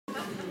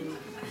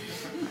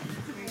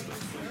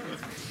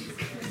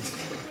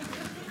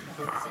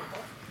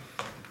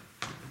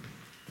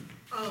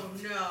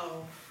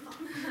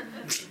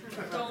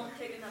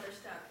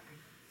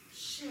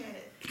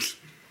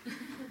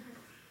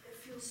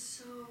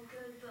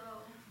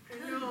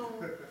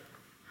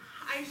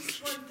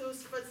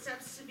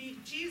steps to be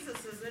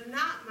Jesus's and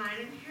not mine,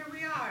 and here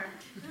we are.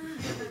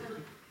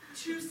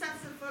 2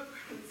 sets of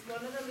footprints.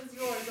 One of them is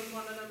yours and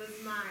one of them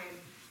is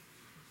mine.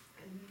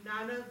 And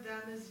none of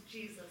them is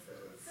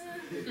Jesus's.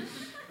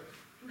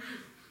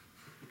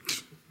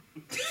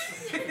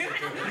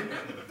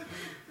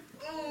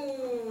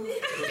 Oh.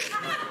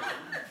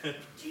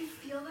 Do you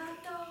feel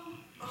that though?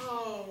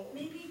 Oh.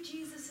 Maybe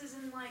Jesus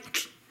isn't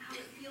like how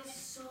it feels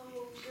so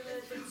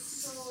good, but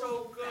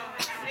So good.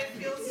 It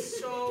feels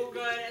so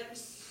good and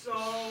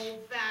so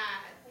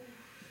bad.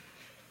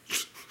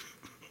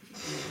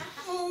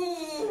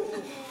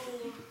 Oh.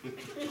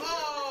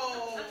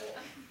 Oh.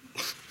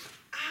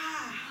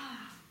 Ah.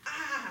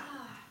 Ah.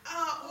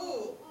 Ah.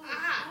 Oh.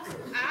 Ah.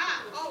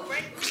 Ah. Oh,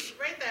 right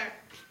there.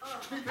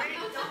 Right.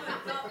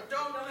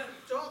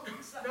 Don't.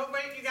 No,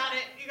 right. You got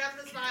it. You got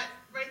the spot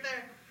right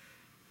there.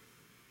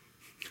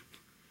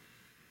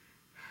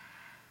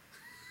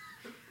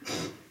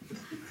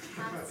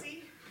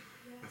 Patsy,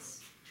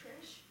 Yes,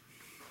 Trish?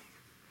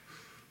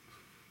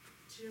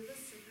 do you have a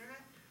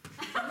cigarette?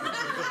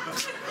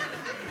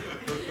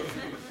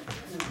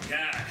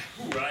 God,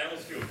 ooh, I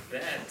almost feel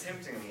bad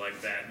tempting him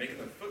like that, making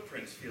the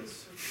footprints feel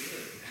so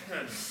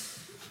good.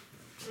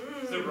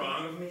 Is it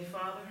wrong of me,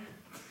 Father?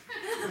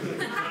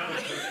 Did I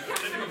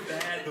do a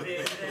bad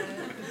thing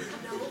then?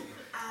 No,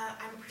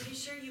 I'm pretty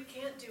sure you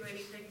can't do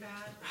anything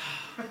bad.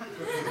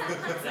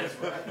 That's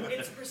right.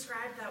 It's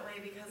prescribed that way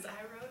because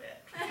I wrote it.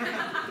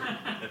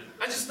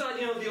 I just thought,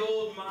 the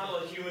old model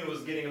of human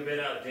was getting a bit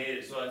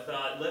outdated, so I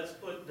thought, let's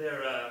put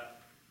their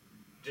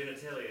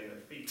genitalia in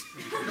their feet.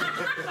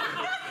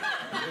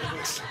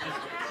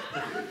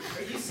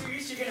 Are you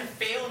serious? You're gonna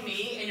fail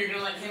me and you're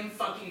gonna let him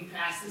fucking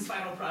pass this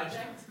final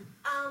project?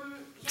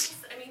 Yes,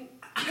 I mean,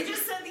 you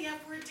just said the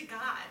F word to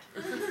God.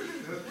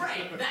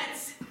 Right,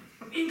 that's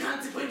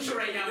inconsequential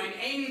right now. I'm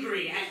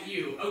angry at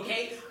you,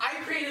 okay?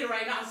 I created a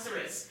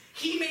rhinoceros.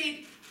 He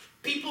made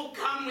people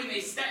come when they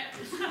step.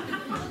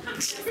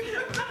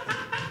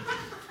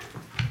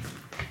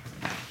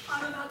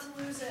 I'm about to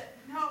lose it.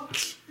 No.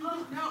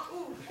 Oh, no.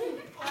 Ooh. Ooh.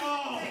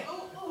 Oh. Hey,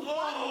 oh, oh.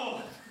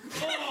 Oh!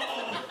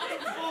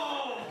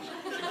 Oh!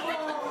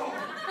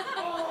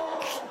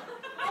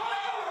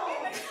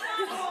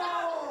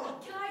 Oh!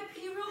 Can I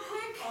pee real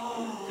quick?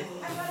 Oh!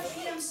 I gotta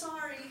pee, I'm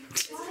sorry.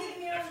 It's taking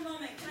me out of the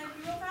moment. Can I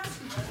pee real fast?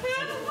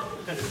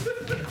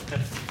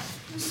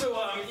 So,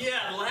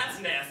 the last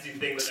nasty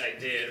thing that I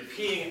did,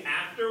 peeing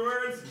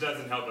afterwards,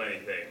 doesn't help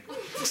anything.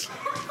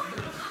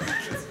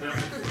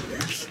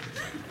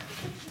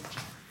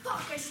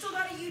 Fuck, I still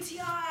got a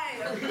UTI.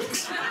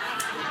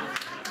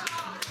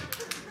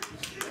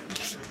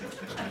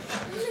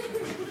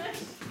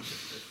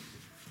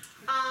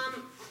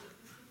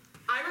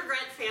 I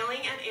regret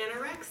failing at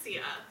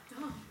anorexia.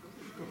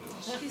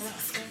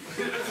 Jesus.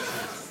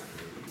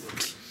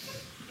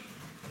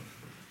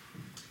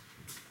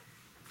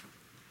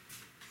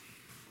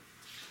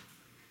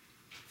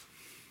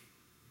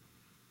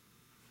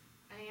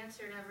 I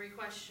answered every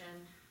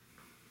question.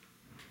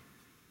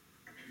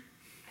 I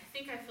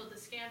think I filled the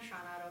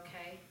Scantron out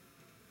okay.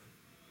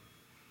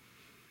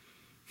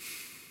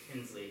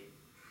 Kinsley,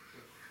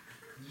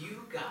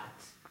 you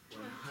got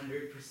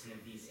 100%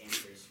 of these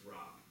answers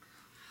wrong.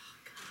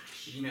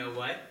 You know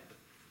what?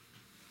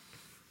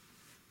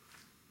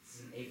 This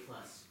is an A+.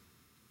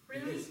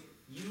 Really? Because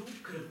you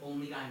could have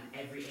only gotten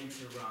every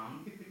answer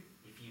wrong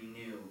if you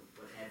knew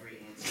what every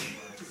answer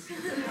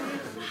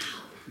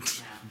was.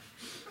 Now,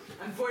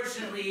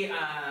 unfortunately,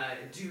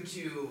 due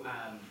to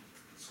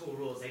school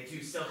rules, I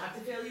do still have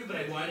to fail you, but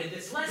I wanted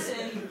this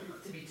lesson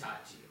to be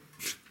taught to you.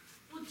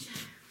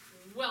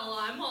 Well,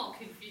 I'm all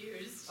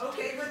confused.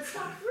 Okay, let's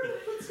talk through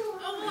it. What's going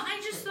on? Oh, well,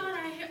 I just thought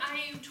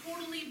I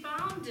totally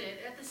bombed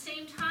it at the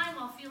same time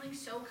while feeling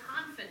so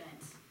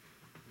confident.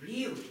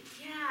 Really?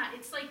 Yeah,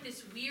 it's like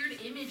this weird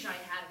image I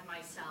had of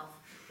myself,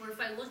 where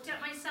if I looked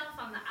at myself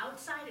on the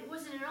outside, it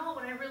wasn't at all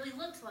what I really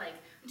looked like,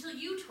 until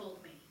you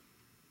told me.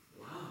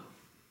 Wow.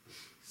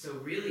 So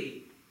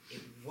really,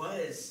 it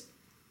was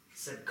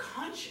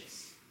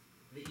subconscious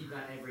that you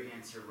got every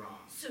answer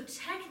wrong. So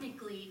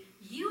technically,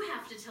 you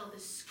have to tell the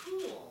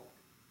school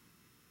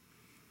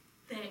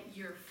that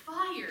you're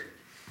fired.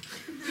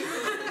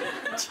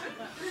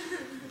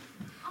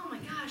 Oh my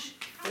gosh,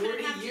 I'm gonna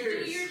 40 have years.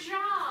 to do your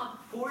job.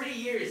 40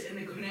 years in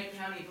the Gwinnett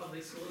County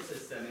public school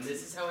system, and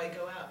this is how I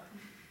go out.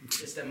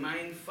 Just a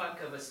mind fuck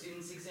of a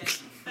student's exam.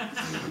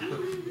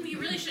 You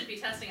really should be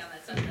testing on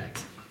that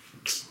subject.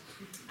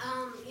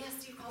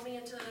 Yes, you called me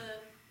into.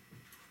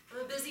 I'm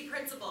a busy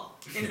principal.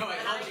 You know, I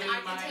And called you in I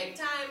can my... take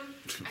time.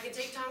 I can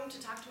take time to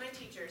talk to my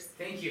teachers.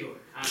 Thank you,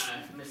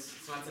 Miss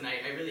Swanson.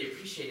 I really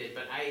appreciate it,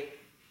 but I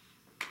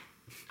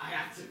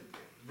have to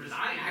resign.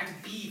 I have to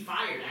be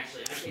fired,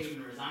 actually. I can't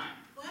even resign.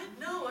 What?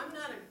 No, I'm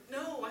not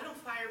no, I don't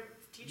fire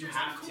teachers. You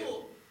have I'm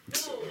cool.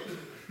 No,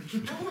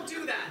 I won't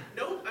do that.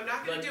 Nope, I'm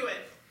not gonna do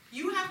it.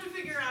 You have to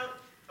figure out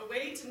a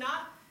way to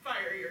not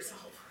fire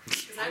yourself,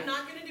 because I'm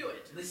not gonna do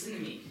it. Listen to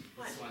me,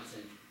 What? Miss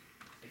Swanson.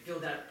 I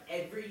filled out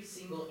every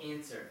single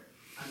answer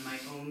on my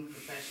own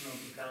professional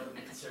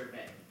development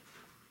survey,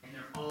 and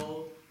they're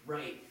all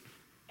right.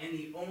 And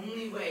the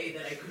only way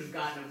that I could have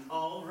gotten them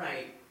all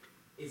right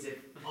is if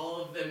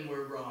all of them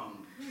were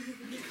wrong.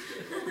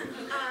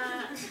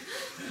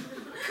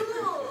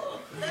 Cool.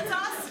 That's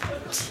awesome.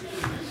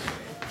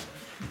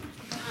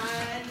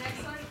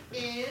 Next one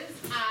is,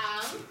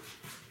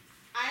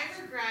 I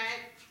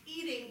regret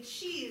eating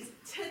cheese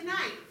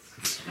tonight.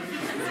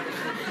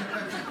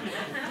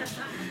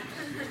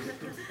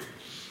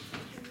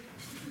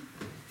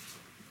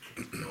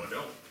 No, I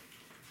don't.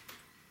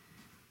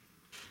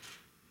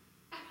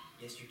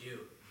 Yes, you do.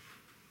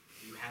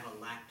 You have a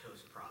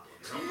lactose problem.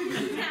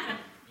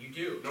 You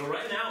do. No,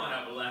 right now I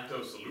have a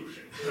lactose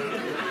solution.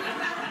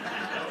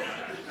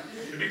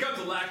 It becomes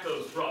a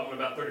lactose problem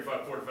in about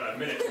 45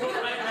 minutes, but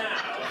right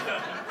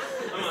now,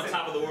 I'm on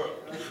top of the world.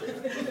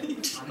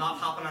 I'm not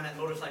hopping on that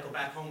motorcycle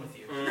back home with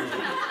you. I'm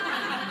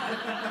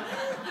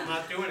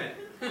not doing it.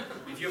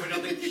 If you have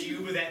another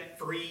cube of that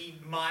free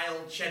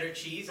mild cheddar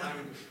cheese,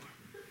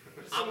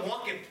 I'm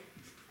walking.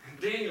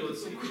 Daniel,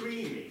 it's so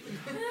creamy.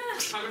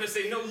 I'm gonna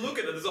say, no, look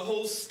at it, there's a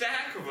whole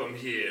stack of them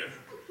here.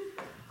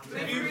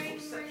 Ring, ring, ring, Beautiful ring,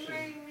 section.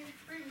 ring,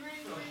 ring,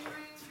 ring,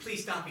 ring.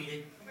 Please stop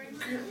eating. Ring,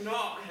 ring.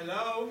 No,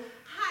 hello?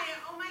 Hi,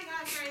 oh my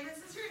gosh, Ryan, this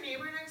is your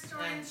neighbor next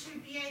door in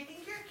 2B. I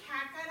think your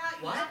cat got out.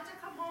 You What? have to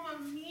come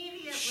home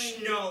immediately. Shh,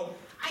 no.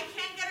 I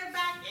can't get her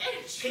back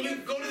in. Can you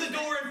go to the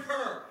door and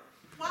purr?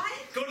 What?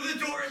 Go to the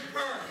door and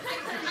purr.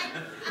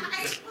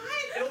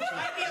 It'll What?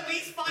 take me at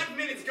least 5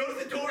 minutes. Go to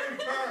the door and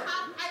purr.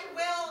 I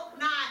will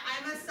not.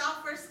 I'm a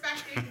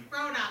self-respecting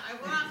grown-up. I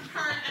will not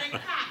purr at a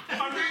cat.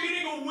 I'm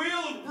eating a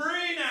wheel of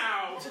brie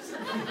now!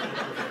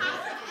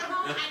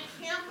 I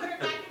can't put her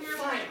back in your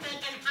Fine.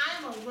 apartment, and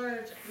I'm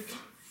allergic.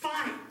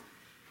 Fine.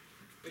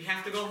 We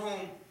have to go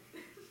home.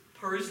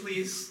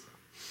 Pursley's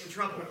in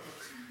trouble.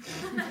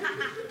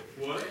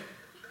 What?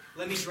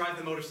 Let me drive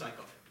the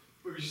motorcycle.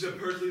 Wait, you said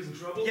Pursley's in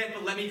trouble? Yeah,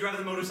 but let me drive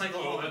the motorcycle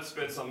Oh, home. that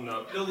sped something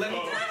up. No, let me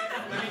Oh.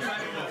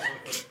 drive it home.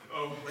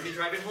 Oh. Let me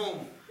drive it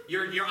home.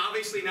 You're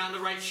obviously not in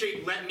the right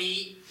shape. Let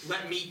me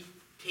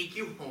take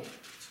you home.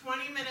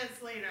 20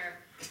 minutes later.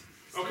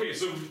 Okay,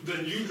 so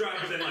then you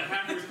drive it, then like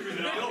halfway through,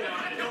 then I'll get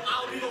on it. No,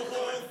 I'll do the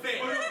whole thing.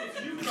 Oh, no,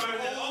 if you drive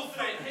it, I'll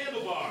fight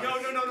handlebars. No, So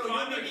I'm you'll be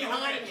gonna-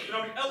 behind okay, me. then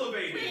I'll be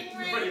elevated. Ring, In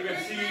ring, front of you, ring,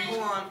 guys see. ring.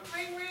 Hold on.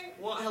 Ring, ring.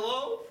 What?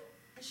 Hello?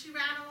 She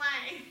ran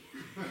away.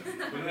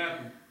 What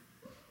happened?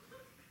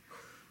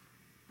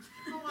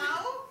 Hello?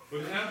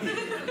 What happened?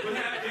 What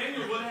happened?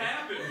 Daniel, what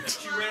happened?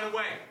 She ran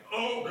away.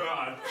 Oh,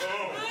 God.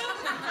 Oh.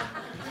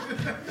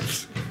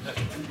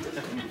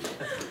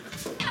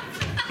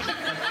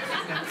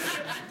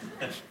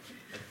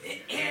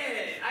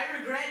 I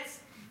regret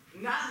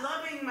not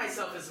loving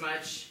myself as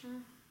much.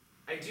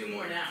 I do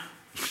more now.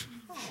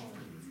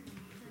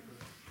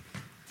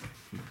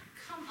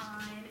 Come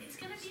on, it's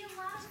gonna be a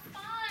lot of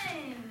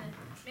fun.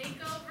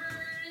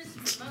 Makeovers,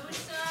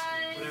 mimosas.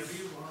 Whatever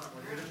you want.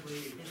 We're gonna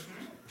leave.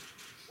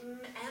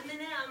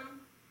 M&M.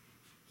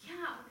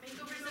 Yeah,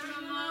 makeovers and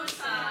mimosas.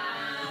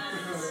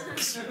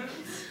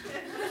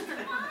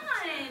 Come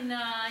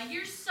on,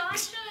 you're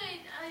such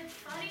a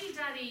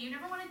fuddy-duddy. You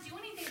never want to do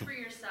anything for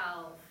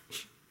yourself. I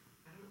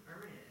don't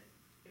earn it.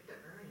 You have to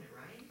earn it,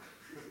 right?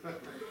 Earn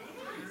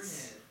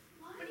it.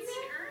 What do you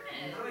mean earn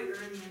How do I it?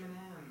 earn the M&M?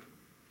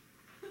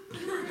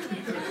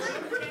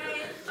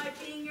 By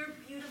being your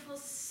beautiful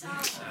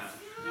self.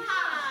 Yeah,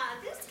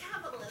 this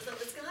capitalism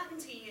has gotten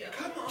to you.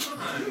 Come on.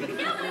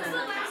 Yeah, when's the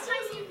last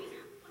time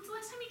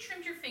you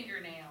trimmed your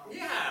fingernail?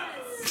 Yeah.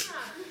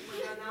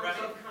 Now Right. I'm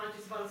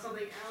self-conscious about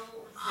something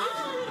else. Oh,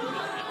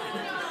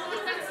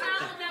 that's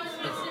not what that was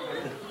supposed to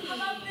be. How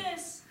about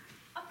this?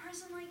 A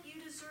person like you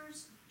deserves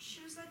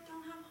shoes that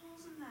don't have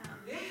holes in them.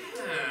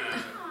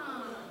 Yeah.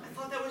 Oh, I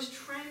thought that was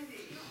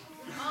trendy.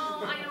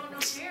 I don't know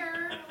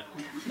where.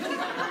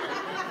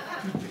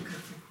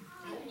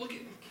 Oh, look at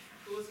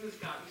capitalism has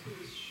gotten to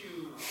his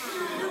shoe.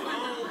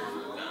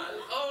 Oh, God.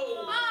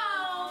 Oh.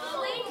 Oh,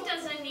 Link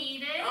doesn't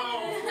need it. Oh.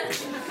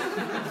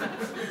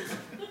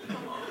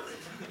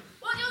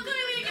 Well, you'll go to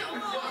get.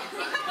 Well,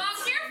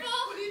 careful.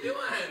 What are you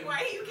doing? Why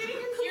are you getting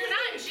in You're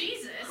not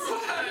Jesus.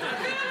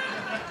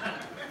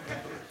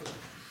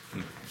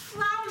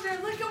 Flounder,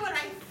 look at what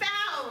I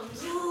found.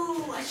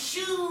 Ooh, a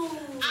shoe!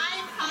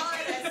 I call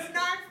it a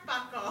snarf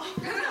buckle.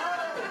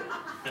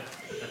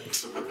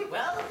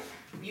 Well,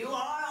 you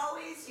are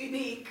always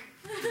unique.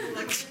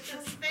 Look at this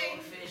thing.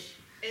 Goldfish.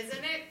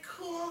 Isn't it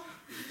cool?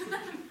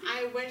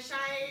 I wish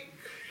I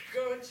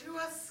could go to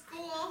a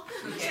school.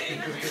 Okay,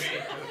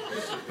 okay.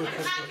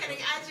 I'm not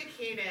getting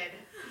educated.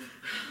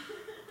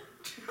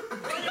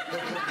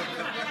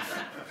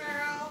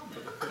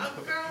 A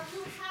girl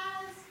who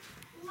has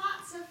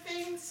lots of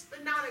things,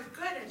 but not a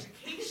good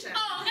education.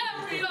 Oh,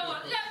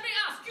 everyone, let me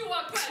ask you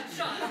a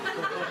question.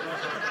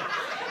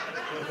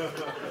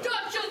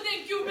 Don't you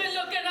think you've been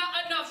looking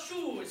at enough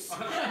shoes? I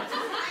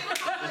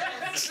call it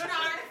a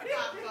snarf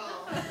buckle.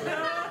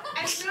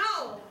 And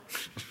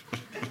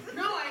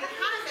no, I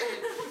haven't.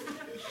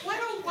 What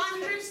a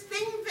wondrous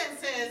thing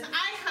this is.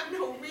 I have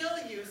no real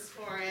use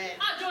for it.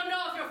 I don't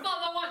know if your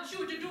father wants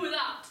you to do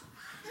that.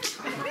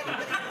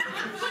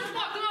 But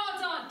what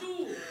do?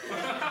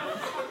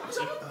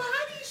 Don't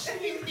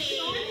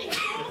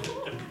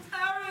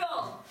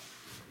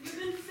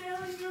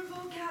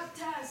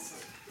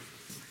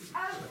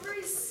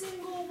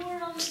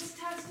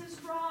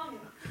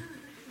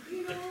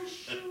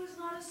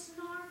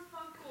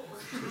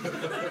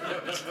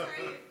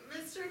Sorry,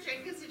 Mr.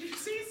 Jenkins, did you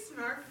say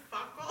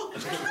snarfuckle?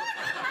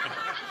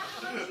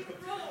 What you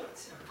wrote.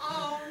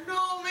 Oh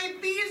no, my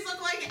B's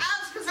look like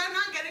F's because I'm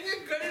not getting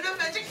a good enough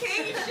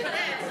education. To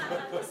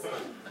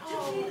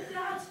be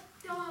that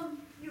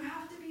dumb, you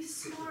have to be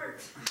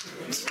smart.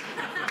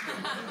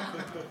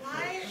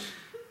 Why?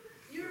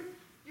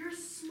 You're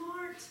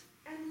smart,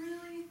 and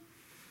really,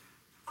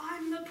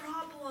 I'm the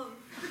problem.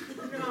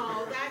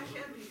 No, that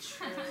can't be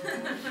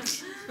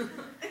true.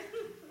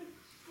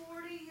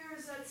 40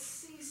 years at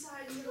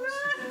Seaside Middle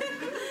School,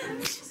 and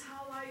this is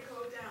how I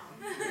go down.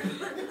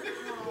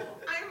 Oh,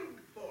 I'm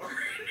bored.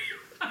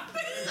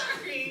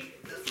 Sorry,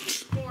 this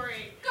is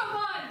boring. Come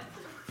on!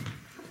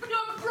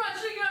 You're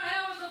brushing your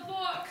hair with a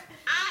book!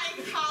 I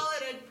call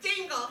it a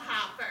dingle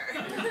hopper.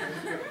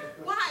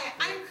 Why?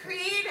 I'm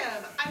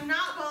creative. I'm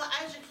not well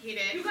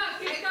educated. You got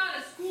kicked out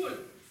of school!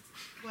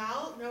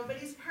 Well,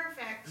 nobody's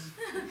perfect.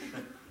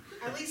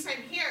 At least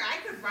I'm here. I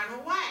could run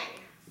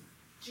away.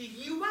 Do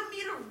you want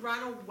me to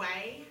run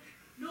away?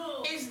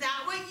 No! Is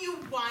that what you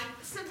want,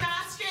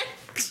 Sebastian?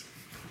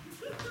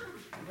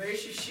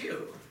 Where's your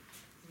shoe?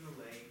 In the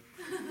way.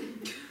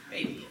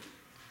 Baby.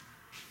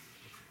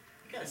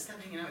 You gotta stop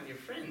hanging out with your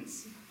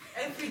friends.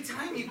 Every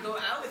time you go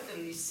out with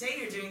them, you say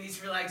you're doing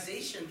these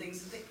relaxation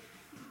things and they...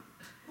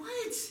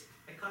 What?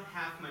 I cut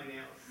half my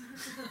nails.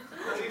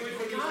 Tell me which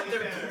one you God, like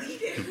they're better.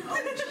 bleeding. Oh,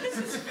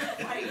 Jesus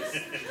Christ.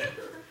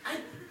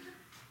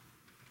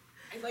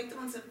 I like the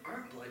ones that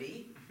aren't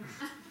bloody.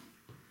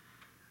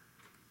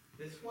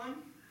 This one?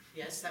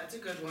 Yes, that's a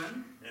good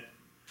one. Yeah.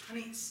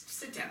 Honey,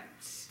 sit down.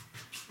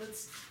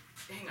 Let's...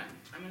 Hang on.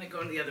 I'm gonna go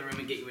into the other room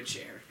and get you a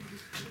chair.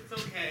 It's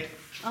okay.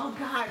 Oh,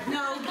 God,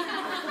 no.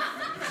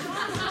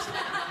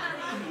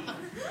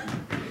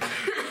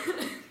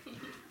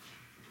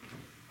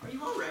 Are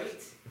you all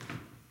right?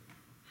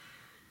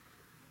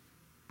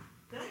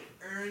 Did I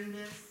earn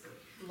this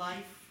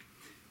life?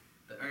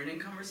 The earning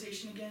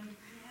conversation again?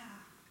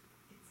 Yeah.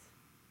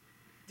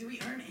 Do we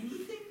earn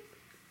anything?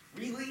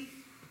 Really?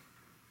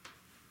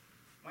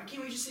 Why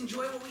can't we just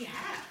enjoy what we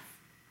have?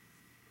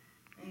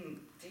 And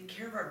take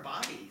care of our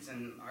bodies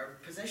and our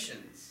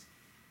possessions?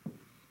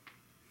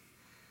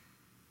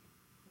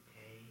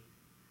 Okay.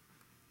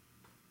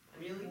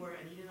 I'm bored.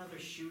 I need another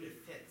shoe that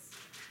fits.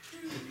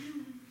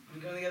 I'm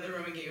going to the other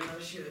room and get you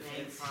another shoe that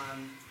Thanks, fits.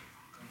 Mom.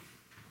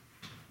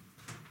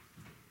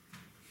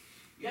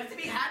 You have to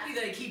be happy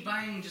that I keep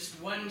buying just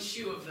one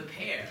shoe of the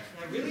pair.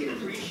 I really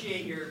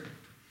appreciate your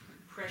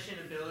prescient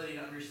ability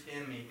to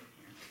understand me.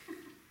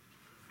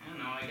 I don't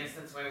know, I guess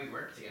that's why we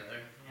work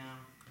together. Yeah.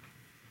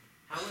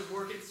 How was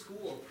work at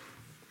school?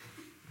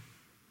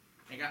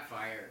 I got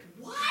fired.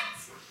 What?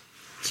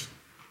 It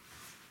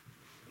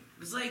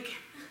was like,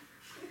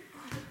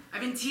 I've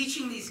been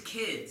teaching these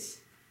kids,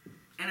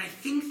 and I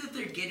think that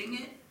they're getting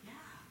it. Yeah.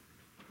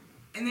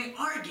 And they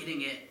are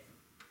getting it.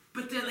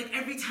 But they're like,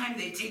 every time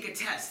they take a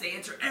test, they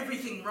answer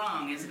everything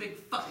wrong. It's a big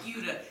fuck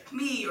you to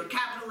me, or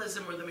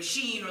capitalism, or the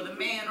machine, or the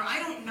man, or I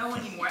don't know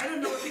anymore. I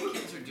don't know what the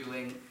kids are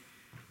doing.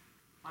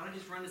 Why don't you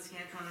just run the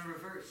Scantron in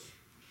reverse?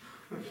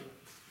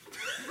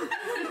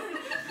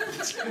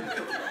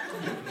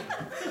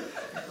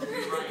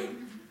 Right.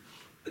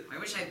 I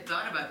wish I'd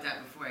thought about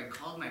that before I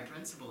called my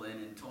principal in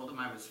and told him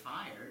I was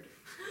fired.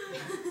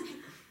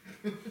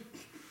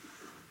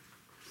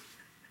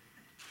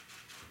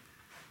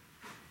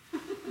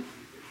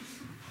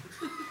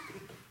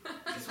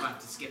 Guess we'll have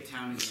to skip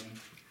town again.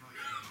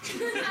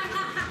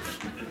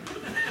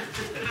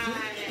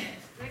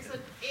 Next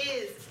one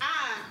is,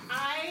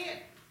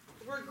 I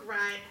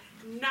regret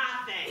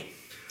nothing.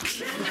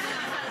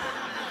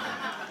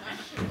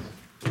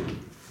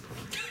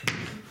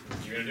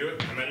 You gonna do it?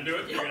 I'm gonna do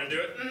it? You're gonna do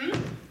it?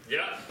 Mm-hmm.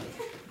 Yeah.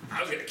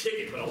 I was gonna kick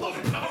it, but I love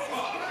it. No,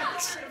 that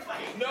was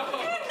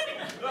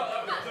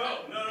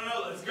dope.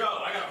 No, let's go.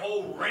 I got a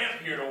whole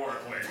ramp here to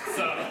work with,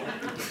 so.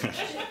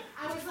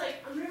 I was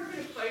like, I'm never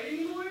gonna fight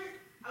anymore.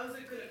 I was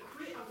like, gonna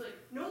quit. I was like,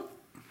 nope.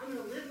 I'm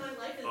gonna live my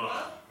life in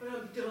love, but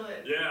I'm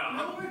done. Yeah.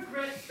 No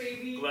regrets,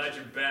 baby. Glad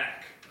you're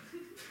back.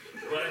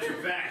 Glad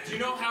you're back. Do you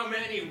know how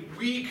many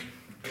weak,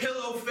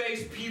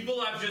 pillow-faced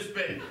people I've just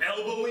been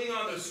elbowing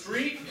on the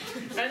street?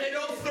 And they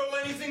don't throw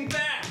anything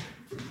back.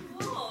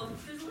 Oh,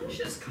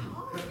 delicious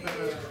coffee.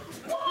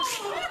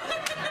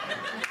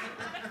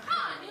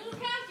 Ah, new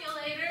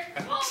calculator!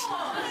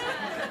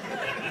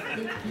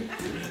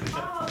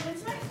 Oh,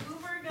 when's my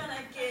Uber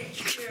gonna get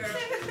here?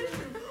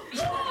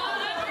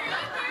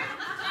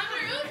 I'm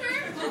your Uber!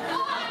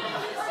 Oh,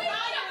 I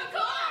have a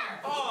car!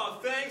 Oh,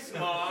 thanks,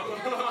 Mom.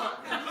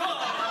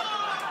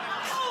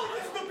 Oh,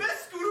 this is the best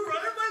scooter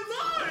ride of my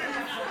life.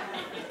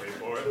 Wait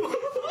for it.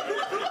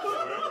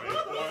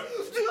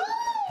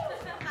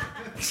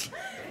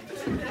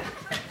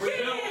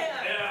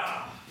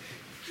 Yeah.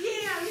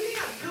 Yeah, they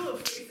got pillow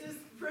faces,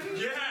 right?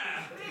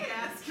 Yeah. They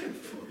asking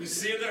for You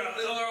see, they're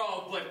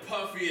all like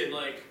puffy and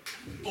like,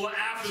 well,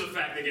 after the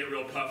fact they get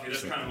real puffy.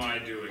 That's kind of my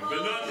doing, but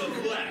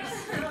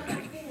nonetheless,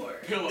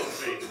 pillow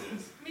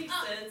faces. Makes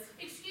sense.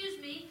 Excuse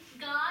me,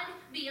 God,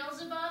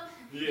 Beelzebub?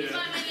 Yeah. You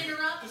mind I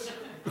interrupt?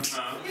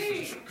 Uh-huh.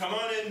 Hey, Come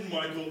on in,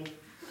 Michael.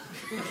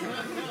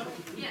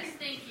 Yes,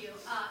 thank you.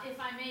 If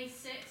I may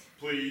sit.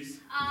 Please.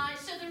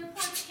 So the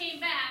reports came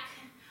back.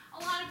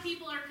 A lot of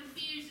people are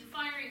confused and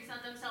firing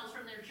themselves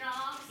from their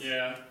jobs.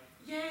 Yeah.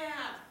 Yeah.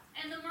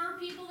 And the mer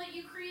people that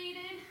you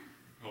created?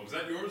 Oh, was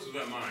that yours or was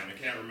that mine? I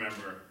can't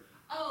remember.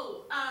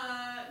 Oh,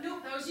 no,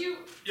 that was you.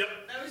 Yep.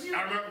 That was you.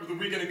 I remember the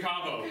weekend in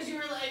Cabo. Because you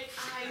were like,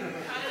 I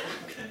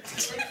like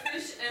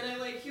fish and I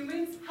like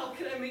humans. How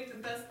can I make the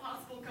best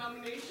possible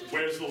combination?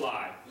 Where's the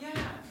lie? Yeah.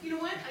 You know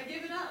what? I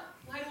give it up.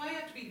 Why do I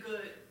have to be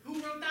good? Who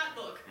wrote that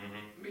book?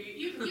 Mm-hmm. Me.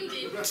 You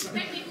did.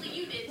 Technically,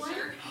 you did, What?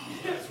 sir. Oh,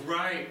 that's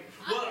right.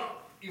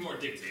 Well, you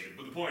weren't dictated,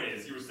 but the point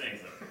is, you were saying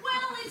something.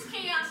 Well, it's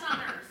chaos on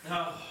Earth.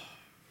 Oh,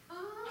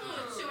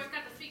 Oh. So I've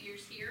got the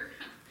figures here.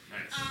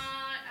 nice.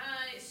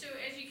 So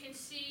as you can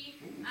see,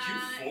 Ooh,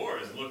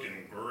 Q4 is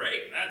looking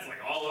great. That's like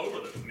all over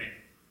the map.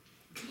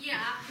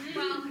 yeah,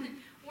 well,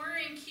 we're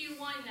in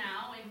Q1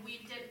 now, and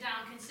we've dipped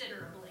down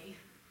considerably.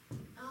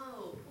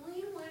 Oh. Well,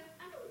 you know what?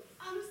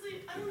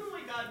 Honestly, I don't know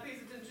why God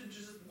pays attention to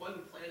just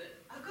one planet.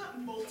 I've got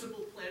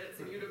multiple planets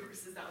and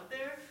universes out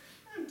there.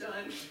 I'm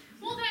done.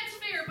 Well, that's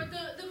fair, but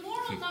the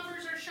moral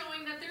numbers are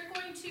showing that they're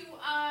going to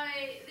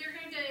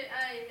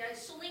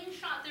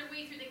slingshot their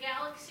way through the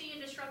galaxy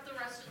and disrupt the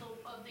rest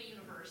of the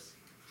universe.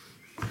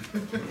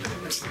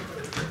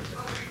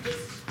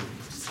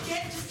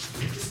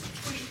 Just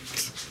wait.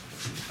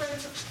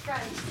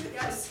 Friends.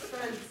 Yes,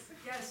 friends.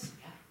 Yes.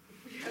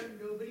 We have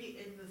nobody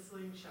in the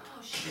slingshot.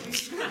 Oh,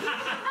 shit.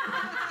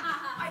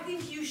 I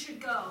think you should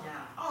go.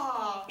 Yeah.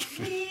 Aw,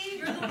 me?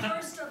 You're the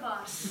worst of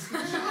us. No.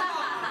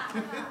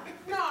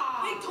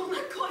 Wait, don't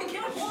let go. I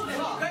can't hold it.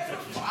 Oh, guys are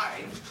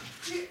fine.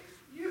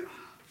 You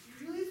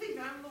really think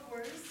I'm the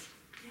worst?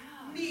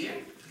 Yeah. Me. Yeah.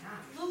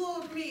 Little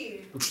old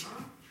me.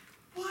 Huh?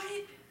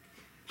 What?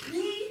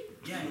 Me?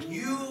 Yeah,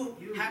 you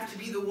have to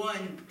be the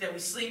one that we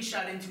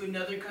slingshot into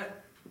another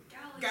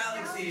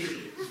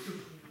galaxy.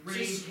 Bring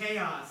Just-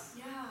 chaos.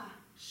 Yeah.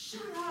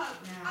 Shut up.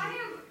 Yeah.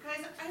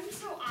 Guys, I'm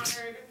so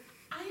honored.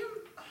 I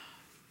don't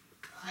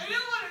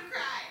want to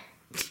cry.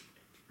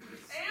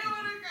 I don't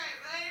want to cry,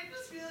 but I am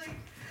just feeling.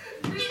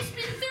 It's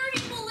been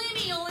 30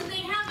 millennial and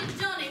they haven't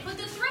done it, but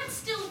the threat's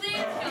still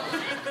there,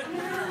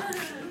 God.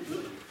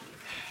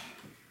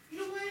 You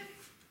know what?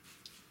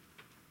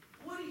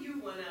 What do you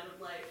want out of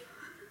life,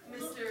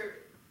 Mr.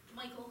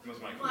 Michael. It was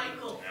Michael.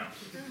 Michael. Yeah.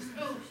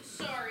 Oh,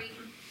 sorry.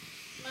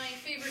 My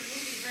favorite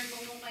movie's right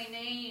below my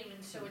name,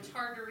 and so it's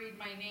hard to read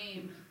my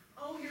name.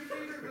 Oh, your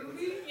favorite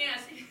movie?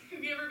 Yes,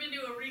 have you ever been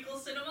to a Regal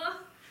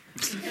Cinema?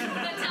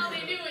 That's how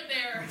they do it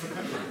there.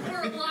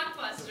 Or a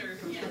Blockbuster.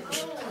 Yes.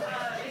 Oh,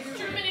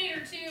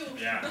 Terminator 2.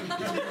 Yeah.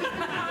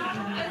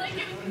 I like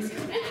it.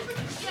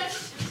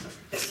 Yes.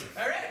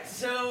 All right,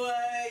 so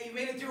you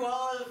made it through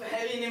all of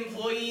heavy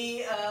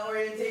employee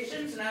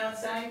orientation, so now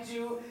it's time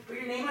to put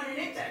your name on your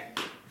name tag.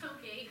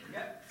 Okay.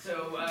 Yep.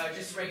 So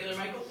just regular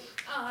Michael.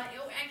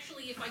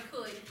 Actually, if I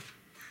could,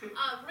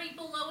 right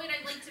below it,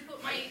 I'd like to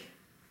put my.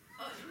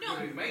 No,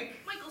 Mike.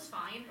 Michael's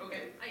fine.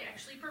 Okay. I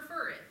actually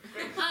prefer it.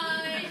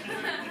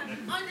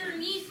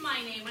 Underneath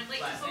my name, I'd like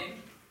Last to put.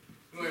 name.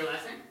 You want your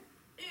last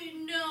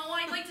name? No,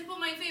 I'd like to put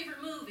my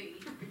favorite movie.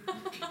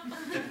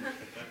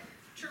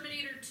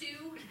 Terminator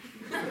 2.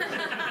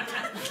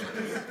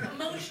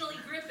 Emotionally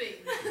gripping.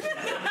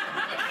 And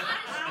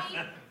honestly,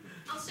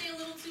 I'll say a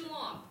little too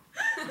long.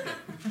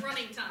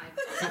 Running time.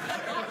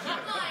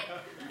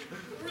 But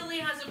really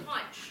has a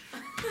punch.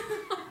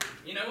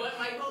 You know what,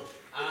 Michael?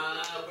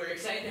 We're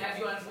excited to have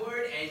you on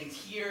board, and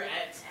here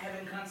at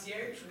Heaven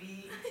Concierge,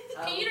 we.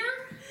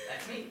 Peter?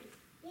 That's me.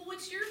 Well,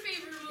 what's your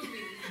favorite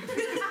movie?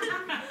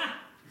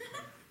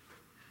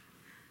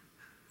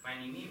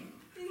 Finding Nemo.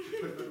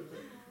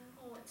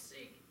 Oh, let's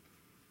see.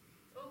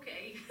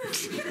 Okay. Not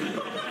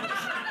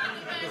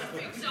the best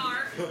Pixar.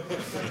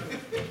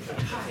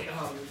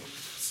 Hi,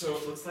 so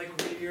it looks like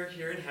we're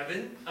here in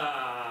heaven.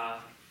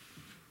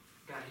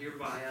 Got here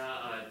via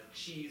a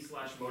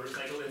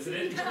cheese/motorcycle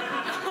incident. I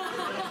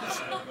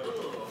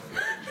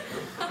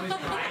was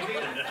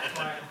driving,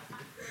 but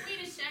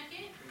Wait a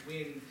second.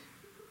 wind.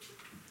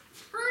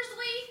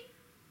 Pursley?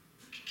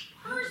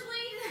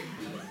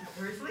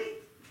 Pursley?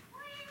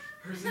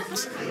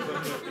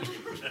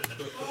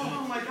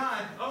 Oh my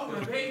god. Oh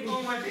my baby.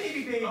 Oh my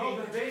baby baby. Oh,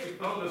 the baby.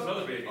 Oh, there's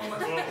another baby. Oh my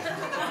Whoa. god.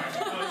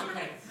 No, it's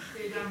okay.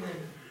 Stay down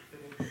there.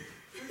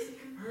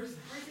 Percy.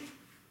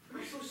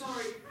 I'm so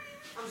sorry.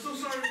 I'm so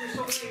sorry we're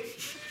so late.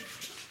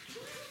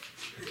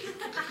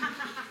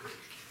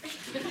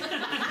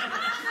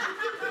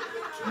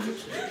 I'm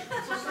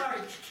so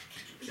sorry.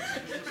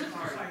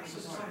 I'm so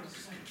sorry.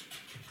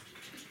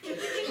 Would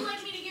you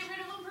like me to get rid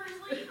of him,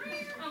 Pursley?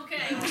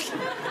 Okay.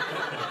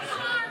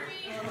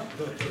 Sorry.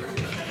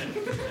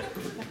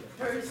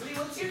 Percy,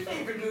 what's your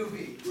favorite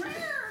movie?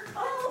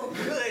 Oh,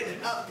 good.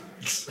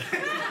 Here's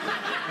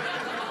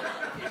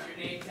your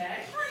name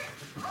tag.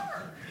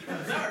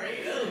 Sorry.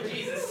 Oh,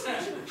 Jesus.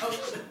 Oh.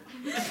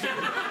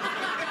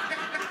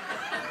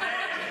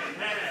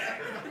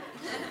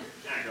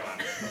 Go on.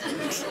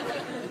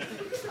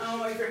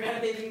 Oh, I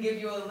forgot they didn't give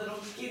you a little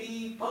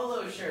kitty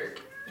polo shirt.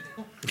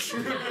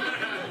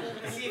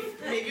 See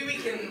if maybe we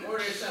can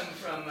order some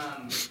from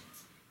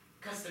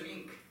Custom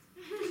Ink.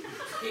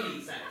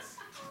 Kitty size.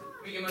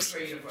 We get most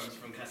of our uniforms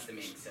from Custom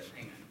Ink, so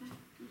hang on.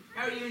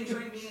 How are you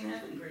enjoying being in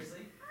heaven,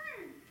 Persley?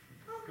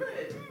 Oh,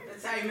 good.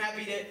 That's how I'm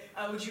happy to.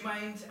 Would you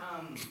mind?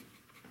 I'm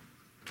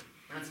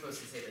not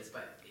supposed to say this,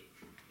 but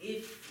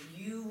if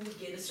you would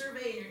get a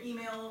survey in your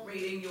email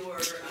rating your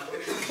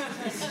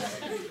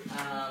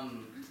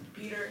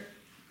Peter,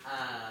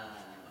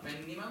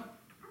 Finding Nemo.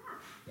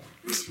 Yeah.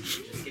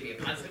 Just give me a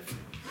positive.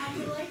 How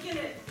you liking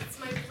it? It's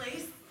my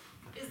place.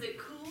 Is it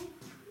cool?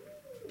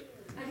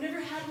 I've never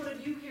had one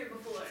of you here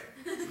before.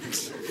 I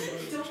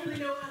don't really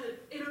know how to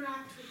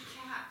interact with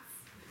cats.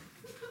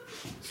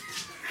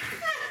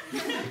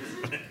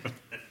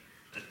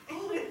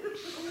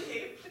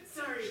 Okay,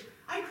 sorry.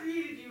 I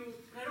created you,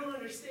 and I don't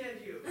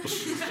understand you.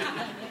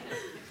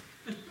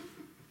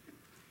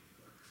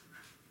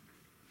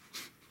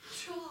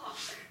 Talk.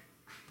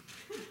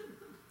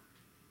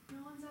 No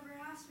one's ever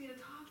asked me to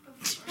talk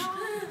before.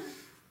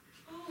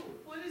 Oh,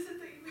 what is it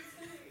that you would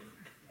say?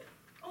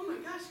 Oh my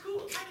gosh,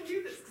 cool. I can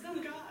do this because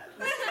I'm God.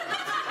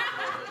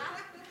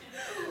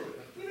 Oh,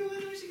 you know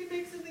what? I wish I could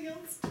make something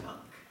else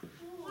talk.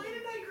 Why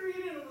did I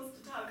create animals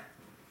to talk?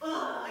 Ugh,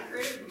 I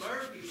created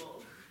mer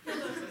people.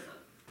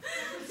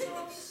 It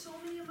solves so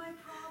many of my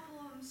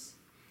problems.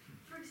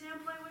 For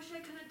example, I wish I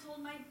could have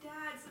told my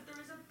dads that there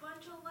was a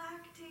bunch of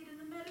lactate in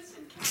the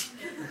medicine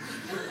cabinet.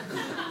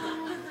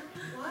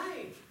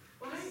 Why?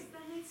 Why?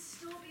 Then they'd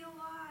still be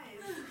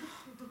alive.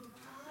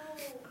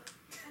 Oh,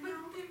 I but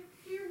know, they're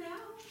here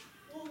now.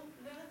 Well,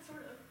 not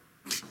sort of.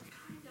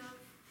 kind of.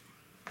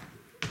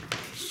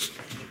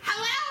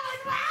 Hello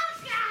and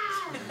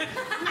welcome!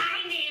 My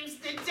name's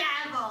the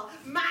Devil.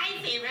 My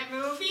favorite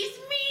movie's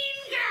Mean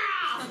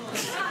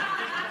Girls.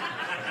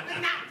 But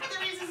not for the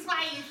reasons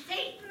why you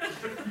think.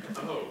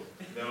 Oh,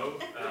 no.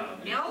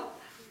 Nope.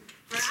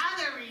 For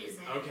other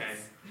reasons. Okay.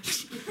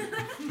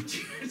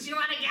 Do you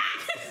want to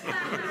guess? I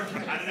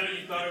don't know,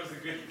 you thought it was a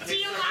good Do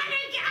you want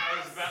to guess?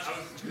 I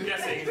was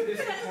guessing. Is this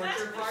the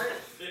torture part?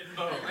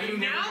 Oh, Are you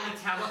never No. gonna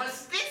tell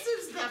us? This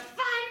is the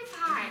fun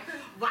part.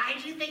 Why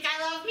do you think I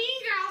love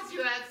Mean Girls?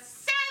 You have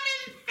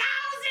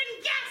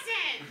 7,000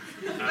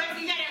 guesses. But if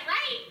you get it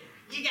right,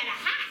 you get a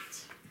hat.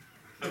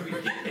 oh, we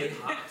get a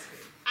hot.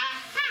 A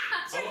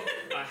hat. Oh,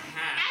 a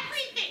hat.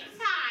 Everything's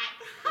hot.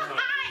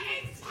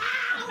 It's hot.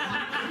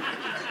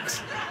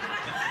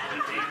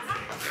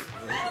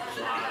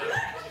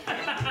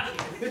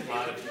 A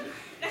lot of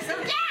So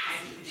yes,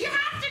 you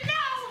have to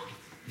know.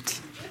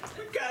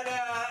 We've got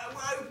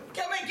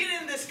come and get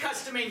in this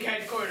Custom Ink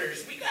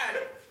headquarters. We got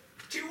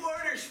 2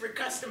 orders for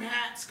custom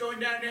hats going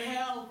down to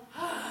hell.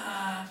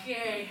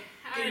 Okay.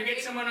 Can you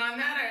get someone on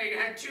that? I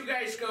had 2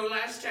 guys go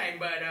last time,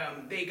 but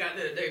they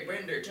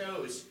burned their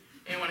toes.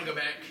 They want to go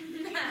back.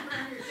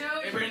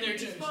 They burned their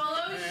toes.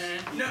 Follows?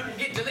 No,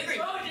 get delivery.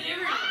 Oh,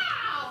 delivery. Ah,